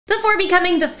Before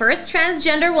becoming the first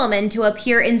transgender woman to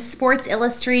appear in Sports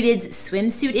Illustrated's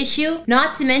swimsuit issue,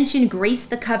 not to mention grace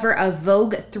the cover of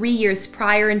Vogue 3 years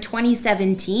prior in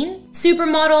 2017,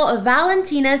 supermodel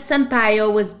Valentina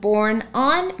Sampaio was born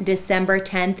on December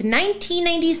 10th,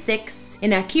 1996,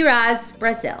 in Aquiraz,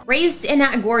 Brazil. Raised in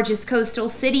that gorgeous coastal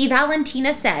city,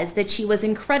 Valentina says that she was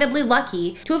incredibly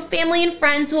lucky to have family and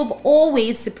friends who have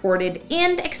always supported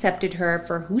and accepted her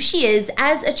for who she is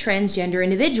as a transgender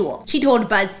individual. She told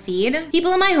BuzzFeed,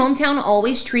 "People in my hometown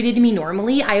always treated me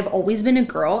normally. I have always been a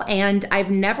girl and I've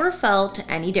never felt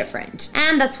any different.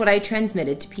 And that's what I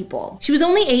transmitted to people." She was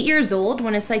only 8 years old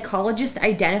when a psychologist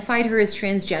identified her as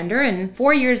transgender, and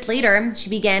 4 years later, she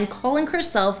began calling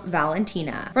herself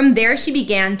Valentina. From there, she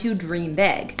began to dream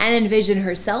big and envision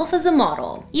herself as a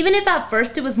model, even if at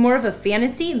first it was more of a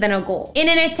fantasy than a goal. In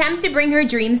an attempt to bring her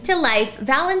dreams to life,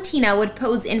 Valentina would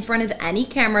pose in front of any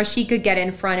camera she could get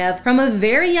in front of from a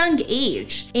very young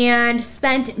age, and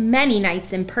spent many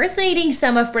nights impersonating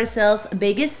some of Brazil's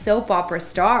biggest soap opera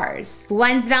stars.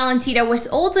 Once Valentina was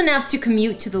old enough to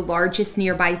commute to the largest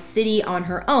nearby city on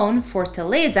her own,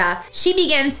 Fortaleza, she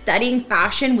began studying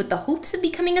fashion with the hopes of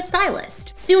becoming a stylist.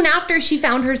 Soon after, she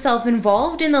found herself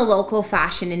involved in the local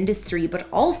fashion industry, but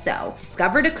also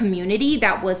discovered a community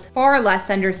that was far less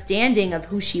understanding of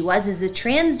who she was as a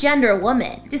transgender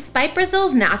woman. Despite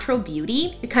Brazil's natural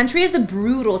beauty, the country has a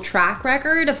brutal track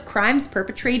record of crimes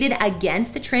perpetrated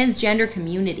against the transgender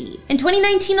community. In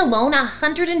 2019 alone,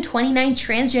 129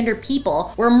 transgender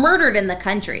people were murdered in the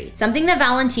country, something that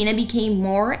Valentina became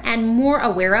more and more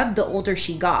aware of the older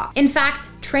she got. In fact,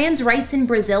 trans rights in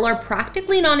Brazil are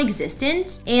practically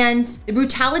non-existent, and the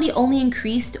brutality only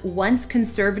increased once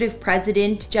conservative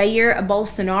President Jair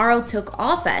Bolsonaro took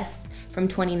office from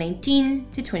 2019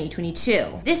 to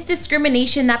 2022. This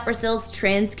discrimination that Brazil's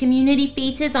trans community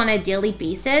faces on a daily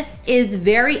basis is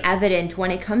very evident when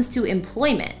it comes to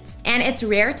employment, and it's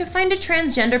rare to find a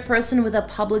transgender person with a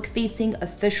public-facing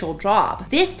official job.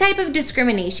 This type of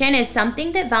discrimination is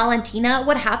something that Valentina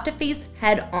would have to face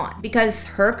head-on, because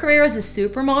her career as a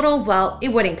supermodel, well,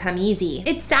 it wouldn't come easy.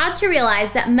 It's sad to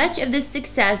realize that much of the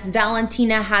success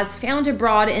Valentina has found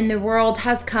abroad in the world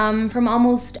has come from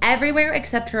almost everywhere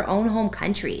except her own home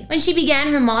country. When she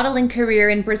began her modeling career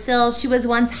in Brazil, she was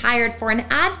once hired for an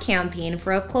ad campaign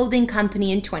for a clothing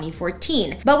company in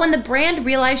 2014. But when the brand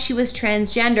realized she was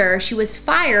transgender, she was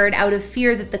fired out of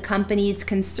fear that the company's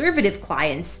conservative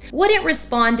clients wouldn't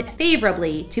respond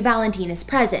favorably to Valentina's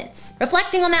presence.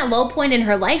 Reflecting on that low point in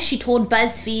her life, she told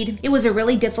BuzzFeed, "It was a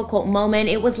really difficult moment.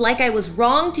 It was like I was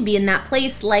wrong to be in that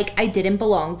place, like I didn't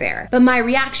belong there. But my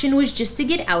reaction was just to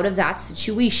get out of that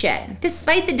situation."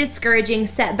 Despite the discouraging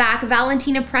setback,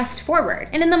 Valentina pressed forward,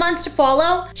 and in the months to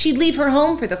follow, she'd leave her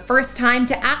home for the first time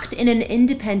to act in an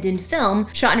independent film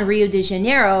shot in Rio de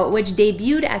Janeiro, which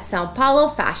debuted at São Paulo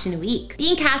Fashion Week.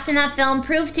 Being cast in that film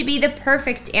proved to be the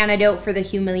perfect antidote for the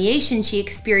humiliation she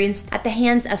experienced at the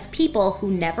hands of people who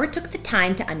never took the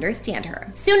time to understand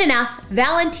her. Soon enough,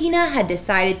 Valentina had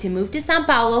decided to move to São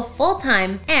Paulo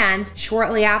full-time, and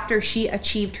shortly after, she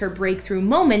achieved her breakthrough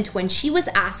moment when she was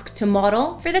asked to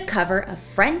model for the cover of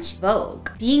French Vogue.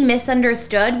 Being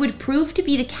misunderstood would prove to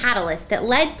be the catalyst that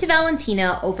led to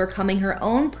Valentina overcoming her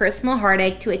own personal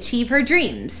heartache to achieve her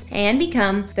dreams and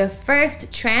become the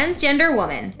first transgender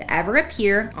woman to ever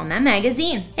appear on that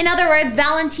magazine. In other words,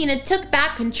 Valentina took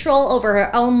back control over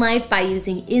her own life by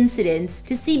using incidents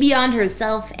to see beyond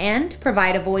herself and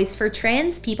provide a voice for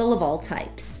trans people of all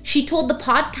types. She told the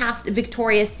podcast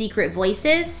Victoria's Secret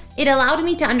Voices, "It allowed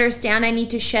me to understand I need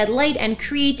to shed light and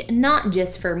create not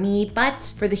just for me,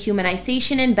 but for the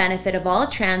humanization and benefit of all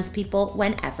trans people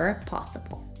whenever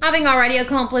possible." Having already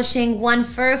accomplishing one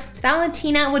first,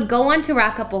 Valentina would go on to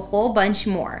rack up a whole bunch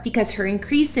more, because her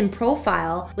increase in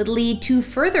profile would lead to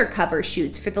further cover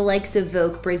shoots for the likes of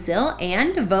Vogue Brazil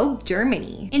and Vogue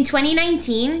Germany. In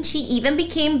 2019, she even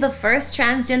became the first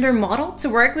transgender model to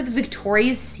work with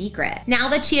Victoria's Secret. Now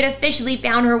that she had officially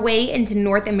found her way into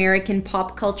North American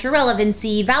pop culture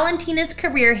relevancy, Valentina's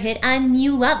career hit a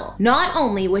new level. Not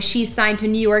only was she signed to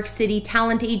New York City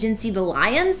talent agency The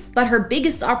Lions, but her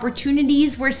biggest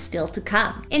opportunities were still to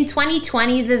come. In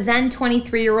 2020, the then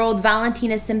 23-year-old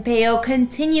Valentina Sampaio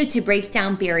continued to break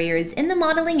down barriers in the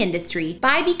modeling industry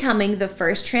by becoming the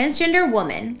first transgender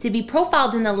woman to be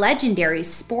profiled in the legendary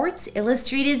Sports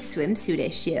Illustrated swimsuit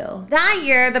issue. That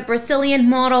year, the Brazilian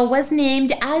model was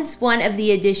named as one of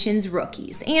the edition's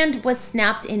rookies and was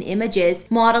snapped in images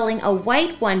modeling a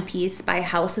white one-piece by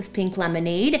House of Pink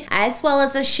Lemonade, as well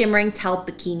as a shimmering taupe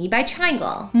bikini by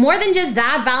Triangle. More than just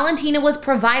that, Valentina was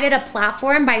provided a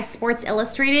platform platform by Sports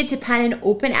Illustrated to pen an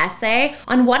open essay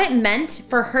on what it meant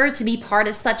for her to be part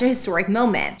of such a historic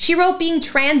moment. She wrote, "Being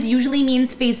trans usually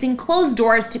means facing closed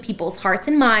doors to people's hearts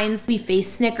and minds. We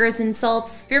face snickers,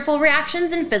 insults, fearful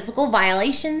reactions, and physical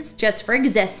violations just for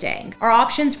existing. Our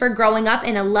options for growing up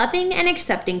in a loving and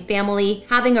accepting family,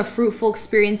 having a fruitful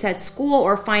experience at school,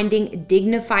 or finding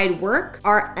dignified work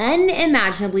are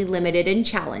unimaginably limited and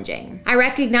challenging. I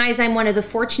recognize I'm one of the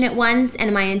fortunate ones,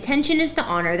 and my intention is to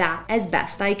honor that as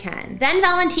best I can." Then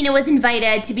Valentina was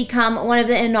invited to become one of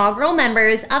the inaugural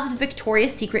members of the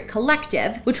Victoria's Secret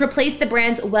Collective, which replaced the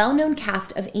brand's well-known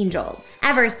cast of angels.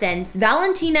 Ever since,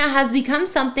 Valentina has become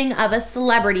something of a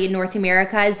celebrity in North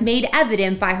America, as made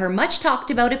evident by her much talked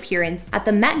about appearance at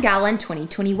the Met Gala in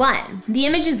 2021. The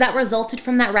images that resulted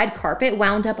from that red carpet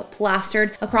wound up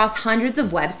plastered across hundreds of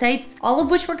websites, all of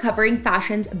which were covering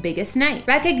fashion's biggest night.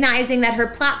 Recognizing that her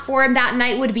platform that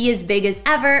night would be as big as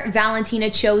ever, Valentina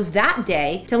chose that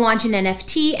day to launch an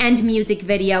NFT and music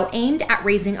video aimed at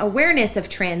raising awareness of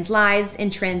trans lives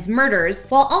and trans murders,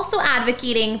 while also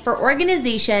advocating for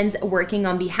organizations working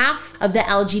on behalf of the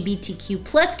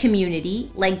LGBTQ+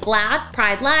 community like GLAAD,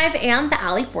 Pride Live, and the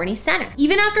Ali Forney Center.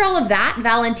 Even after all of that,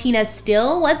 Valentina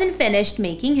still wasn't finished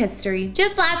making history.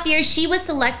 Just last year, she was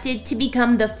selected to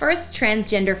become the first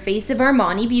transgender face of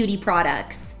Armani beauty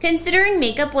products. Considering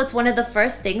makeup was one of the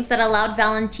first things that allowed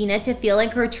Valentina to feel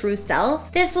like her true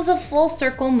self, this was a full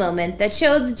circle moment that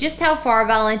shows just how far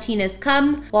Valentina's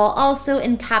come, while also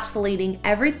encapsulating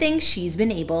everything she's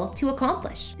been able to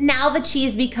accomplish. Now that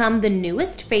she's become the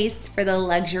newest face for the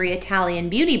luxury Italian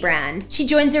beauty brand, she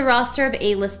joins a roster of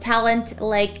A-list talent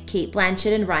like Cate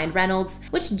Blanchett and Ryan Reynolds,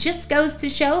 which just goes to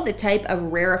show the type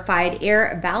of rarefied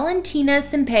air Valentina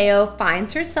Sampaio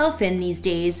finds herself in these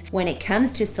days when it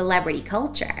comes to celebrity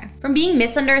culture. From being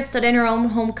misunderstood in her own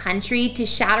home country to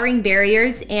shattering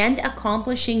barriers and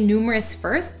accomplishing numerous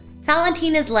firsts,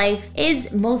 Valentina's life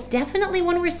is most definitely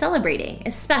one we're celebrating,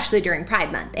 especially during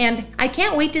Pride Month, and I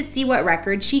can't wait to see what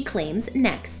record she claims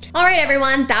next. Alright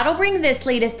everyone, that'll bring this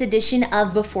latest edition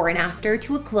of Before and After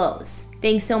to a close.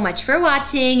 Thanks so much for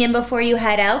watching, and before you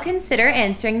head out, consider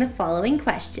answering the following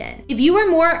question. If you were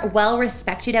more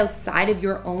well-respected outside of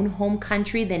your own home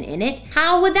country than in it,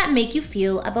 how would that make you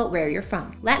feel about where you're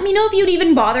from? Let me know if you'd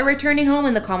even bother returning home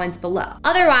in the comments below.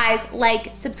 Otherwise,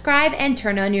 like, subscribe, and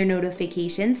turn on your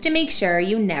notifications to make sure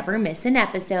you never miss an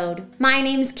episode. My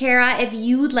name's Kara. If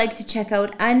you'd like to check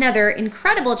out another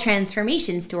incredible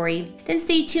transformation story, then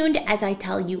stay tuned as I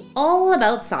tell you all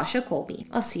about Sasha Colby.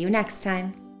 I'll see you next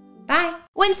time. Bye.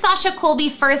 When Sasha Colby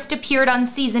first appeared on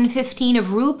season 15 of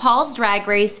RuPaul's Drag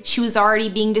Race, she was already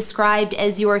being described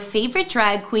as your favorite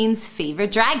drag queen's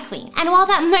favorite drag queen. And while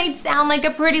that might sound like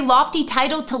a pretty lofty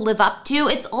title to live up to,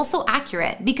 it's also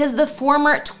accurate because the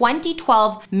former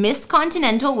 2012 Miss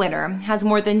Continental winner has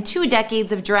more than 2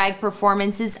 decades of drag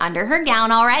performances under her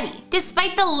gown already.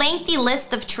 Despite the lengthy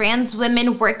list of trans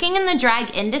women working in the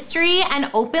drag industry, an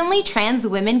openly trans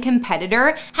women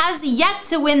competitor has yet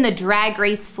to win the Drag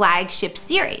Race flagship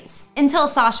series. Until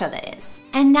Sasha, that is.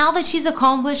 And now that she's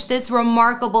accomplished this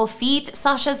remarkable feat,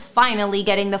 Sasha's finally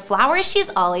getting the flowers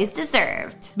she's always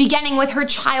deserved. Beginning with her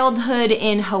childhood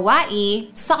in Hawaii,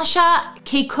 Sasha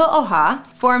Keiko'oha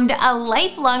formed a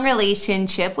lifelong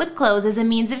relationship with clothes as a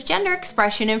means of gender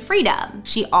expression and freedom.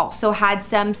 She also had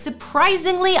some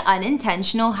surprisingly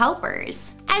unintentional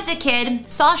helpers. As a kid,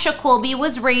 Sasha Colby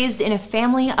was raised in a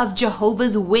family of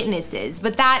Jehovah's Witnesses,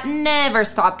 but that never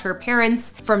stopped her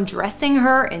parents from dressing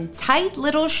her in tight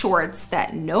little shorts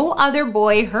that no other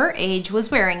boy her age was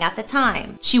wearing at the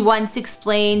time. She once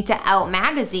explained to Out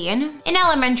magazine, "In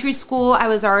elementary school, I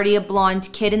was already a blonde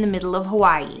kid in the middle of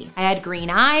Hawaii. I had green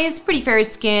eyes, pretty fair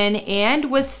skin, and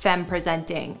was femme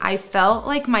presenting. I felt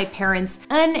like my parents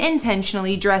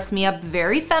unintentionally dressed me up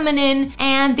very feminine,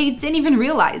 and they didn't even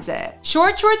realize it."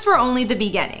 Shorts were only the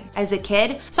beginning. As a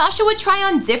kid, Sasha would try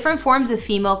on different forms of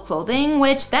female clothing,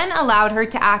 which then allowed her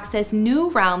to access new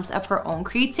realms of her own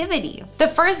creativity. The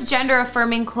first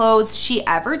gender-affirming clothes she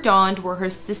ever donned were her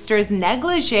sister's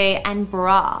negligee and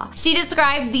bra. She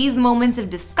described these moments of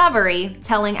discovery,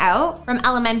 telling Out, "From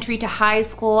elementary to high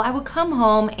school, I would come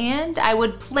home and I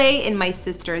would play in my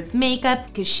sister's makeup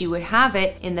because she would have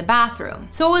it in the bathroom.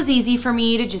 So it was easy for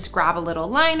me to just grab a little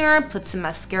liner, put some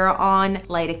mascara on,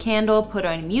 light a candle, put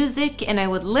on music, and I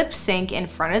would lip sync in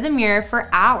front of the mirror for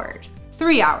hours."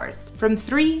 3 hours, from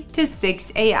 3 to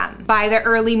 6 a.m. By the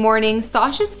early morning,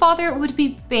 Sasha's father would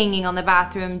be banging on the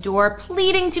bathroom door,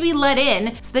 pleading to be let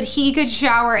in so that he could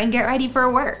shower and get ready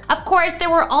for work. Of course, there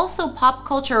were also pop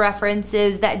culture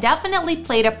references that definitely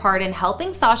played a part in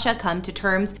helping Sasha come to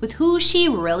terms with who she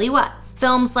really was.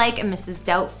 Films like Mrs.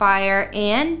 Doubtfire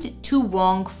and To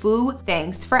Wong Fu,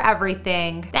 Thanks for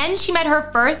Everything. Then she met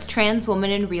her first trans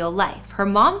woman in real life, her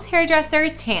mom's hairdresser,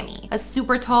 Tammy, a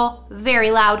super tall,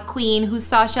 very loud queen who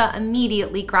Sasha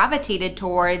immediately gravitated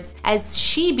towards as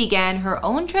she began her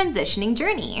own transitioning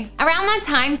journey. Around that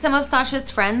time, some of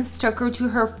Sasha's friends took her to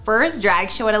her first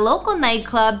drag show at a local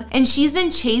nightclub, and she's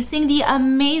been chasing the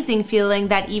amazing feeling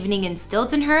that evening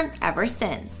instilled in her ever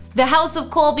since. The House of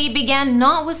Colby began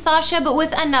not with Sasha, but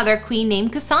with another queen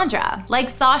named Cassandra. Like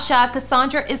Sasha,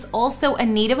 Cassandra is also a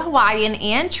native Hawaiian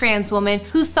and trans woman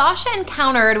who Sasha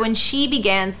encountered when she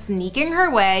began sneaking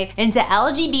her way into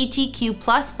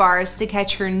LGBTQ+ bars to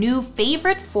catch her new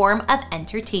favorite form of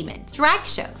entertainment, drag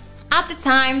shows. At the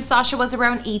time, Sasha was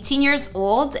around 18 years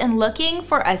old and looking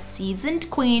for a seasoned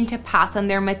queen to pass on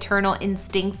their maternal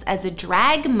instincts as a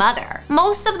drag mother.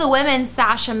 Most of the women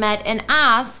Sasha met and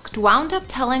asked wound up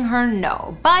telling her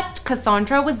no, but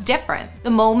Cassandra was different. The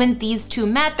moment these two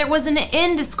met, there was an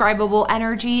indescribable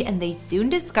energy, and they soon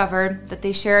discovered that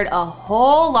they shared a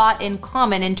whole lot in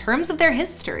common in terms of their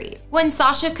history. When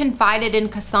Sasha confided in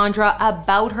Cassandra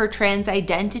about her trans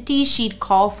identity, she'd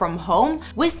call from home,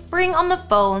 whispering on the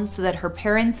phone so that her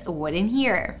parents wouldn't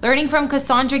hear. Learning from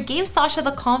Cassandra gave Sasha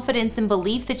the confidence and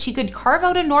belief that she could carve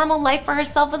out a normal life for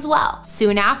herself as well.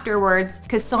 Soon afterwards,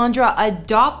 Cassandra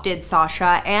adopted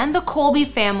Sasha, and the Colby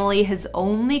family has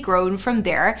only grown from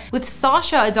there, with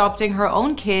Sasha adopting her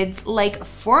own kids like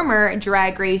former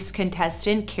Drag Race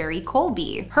contestant Carrie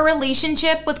Colby. Her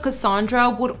relationship with Cassandra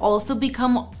would also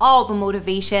become all the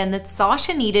motivation that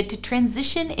Sasha needed to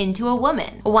transition into a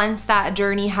woman. Once that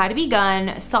journey had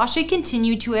begun, Sasha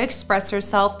continued to express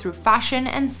herself through fashion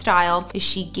and style as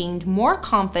she gained more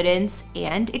confidence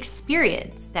and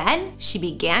experience. Then she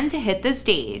began to hit the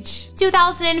stage.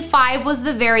 2005 was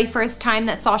the very first time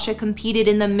that Sasha competed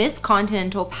in the Miss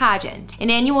Continental pageant, an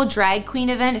annual drag queen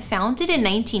event founded in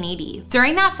 1980.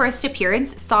 During that first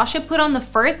appearance, Sasha put on the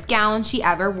first gown she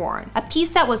ever worn, a piece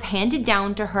that was handed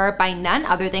down to her by none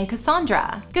other than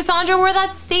Cassandra. Cassandra wore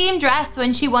that same dress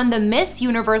when she won the Miss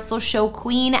Universal Show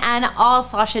Queen, and all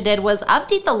Sasha did was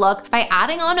update the look by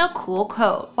adding on a cool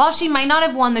coat. While she might not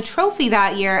have won the trophy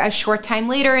that year, a short time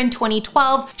later in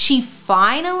 2012, she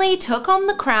finally took home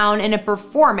the crown in a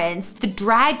performance the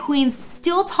drag queens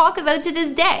still talk about to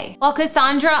this day. While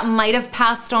Cassandra might have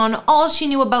passed on all she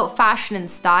knew about fashion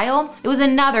and style, it was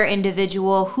another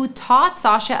individual who taught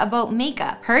Sasha about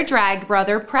makeup, her drag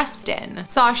brother Preston.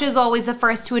 Sasha is always the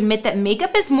first to admit that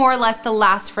makeup is more or less the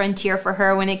last frontier for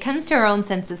her when it comes to her own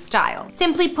sense of style.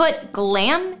 Simply put,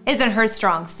 glam isn't her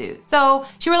strong suit. So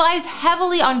she relies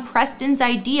heavily on Preston's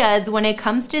ideas when it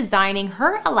comes to designing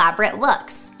her elaborate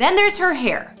looks. Then there's her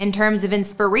hair. In terms of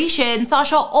inspiration,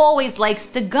 Sasha always likes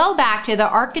to go back to the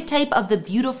archetype of the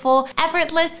beautiful,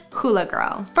 effortless hula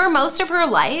girl. For most of her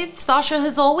life, Sasha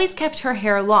has always kept her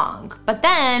hair long, but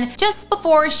then, just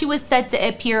before she was set to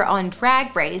appear on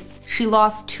Drag Race, she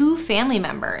lost 2 family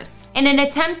members. In an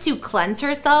attempt to cleanse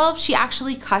herself, she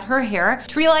actually cut her hair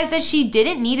to realize that she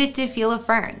didn't need it to feel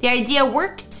affirmed. The idea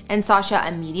worked, and Sasha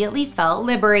immediately felt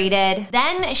liberated.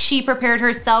 Then she prepared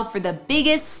herself for the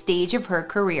biggest stage of her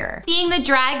career. Being the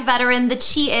drag veteran that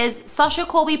she is, Sasha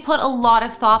Colby put a lot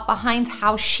of thought behind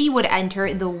how she would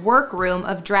enter the workroom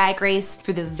of Drag Race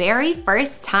for the very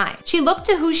first time. She looked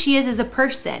to who she is as a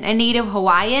person, a native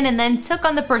Hawaiian, and then took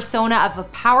on the persona of a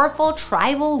powerful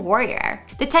tribal warrior.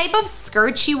 The type of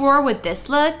skirt she wore with this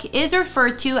look is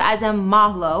referred to as a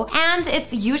mahlo, and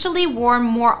it's usually worn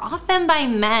more often by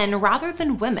men rather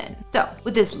than women. So,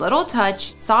 with this little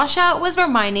touch, Sasha was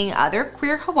reminding other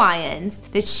queer Hawaiians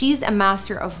that she's a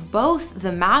master of both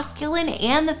the masculine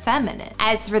and the feminine.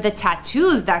 As for the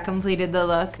tattoos that completed the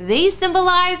look, they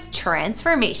symbolize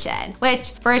transformation,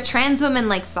 which for a trans woman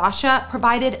like Sasha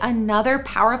provided another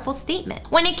powerful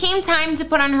statement. When it came time to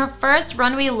put on her first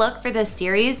runway look for the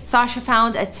series, Sasha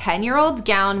found a 10-year-old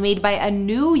gown made by a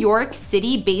New York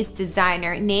City-based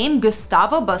designer named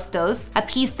Gustavo Bustos, a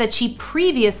piece that she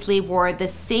previously wore the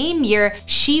same year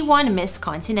she won Miss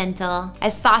Continental.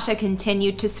 As Sasha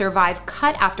continued to survive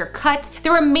cut after cut,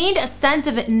 there remained a sense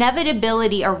of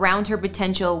inevitability around her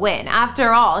potential win.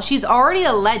 After all, she's already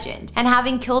a legend, and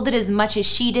having killed it as much as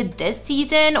she did this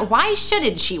season, why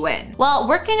shouldn't she win? Well,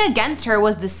 working against her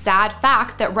was the sad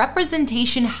fact that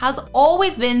representation has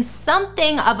always been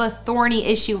something of a thorny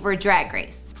issue for Drag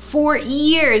Race. For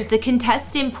years, the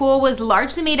contestant pool was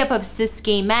largely made up of cis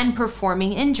gay men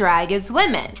performing in drag as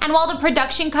women. And while the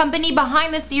production company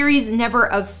behind the series never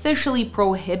officially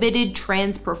prohibited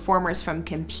trans performers from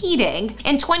competing,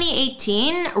 in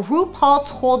 2018, RuPaul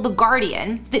told The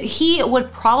Guardian that he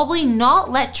would probably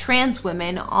not let trans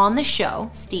women on the show,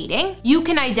 stating, "You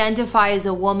can identify as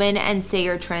a woman and say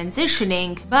you're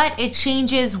transitioning, but it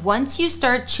changes once you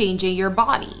start changing your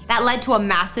body." That led to a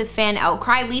massive fan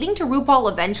outcry, leading to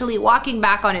RuPaul eventually walking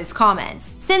back on his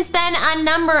comments. Since then, a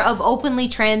number of openly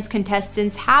trans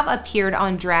contestants have appeared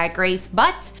on Drag Race,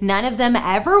 but none of them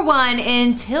ever won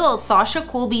until Sasha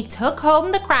Colby took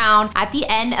home the crown at the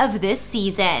end of this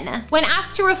season. When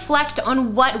asked to reflect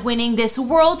on what winning this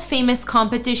world-famous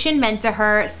competition meant to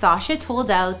her, Sasha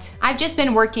told out, "I've just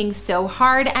been working so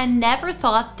hard and never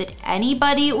thought that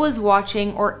anybody was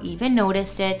watching or even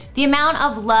noticed it. The amount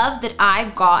of love that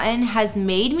I've gotten has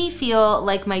made me feel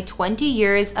like my 20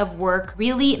 years of work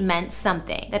really meant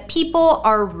something, that people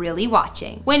are really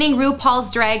watching." Winning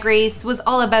RuPaul's Drag Race was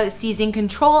all about seizing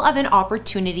control of an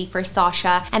opportunity for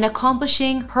Sasha and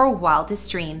accomplishing her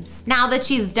wildest dreams. Now that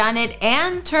she's done it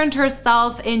and turned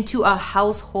herself into a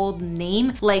household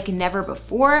name like never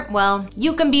before, well,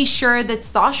 you can be sure that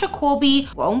Sasha Colby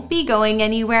won't be going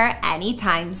anywhere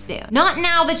anytime soon. Not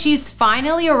now that she's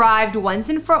finally arrived once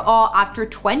and for all after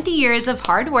 20 years of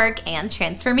hard work and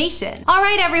transformation. All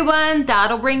right, everyone,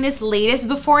 that'll bring this latest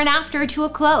before and after to a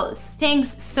close.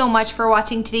 Thanks so much for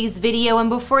watching today's video, and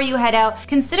before you head out,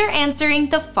 consider answering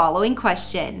the following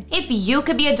question. If you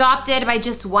could be adopted by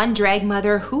just one drag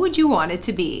mother, who would you want it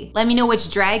to be? Let me know which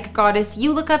drag goddess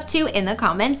you look up to in the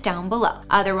comments down below.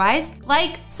 Otherwise,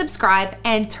 like, subscribe,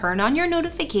 and turn on your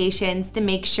notifications to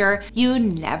make sure you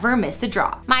never miss a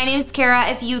drop. My name's Kara.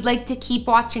 If you'd like to keep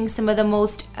watching some of the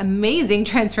most amazing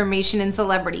transformation in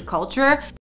celebrity culture,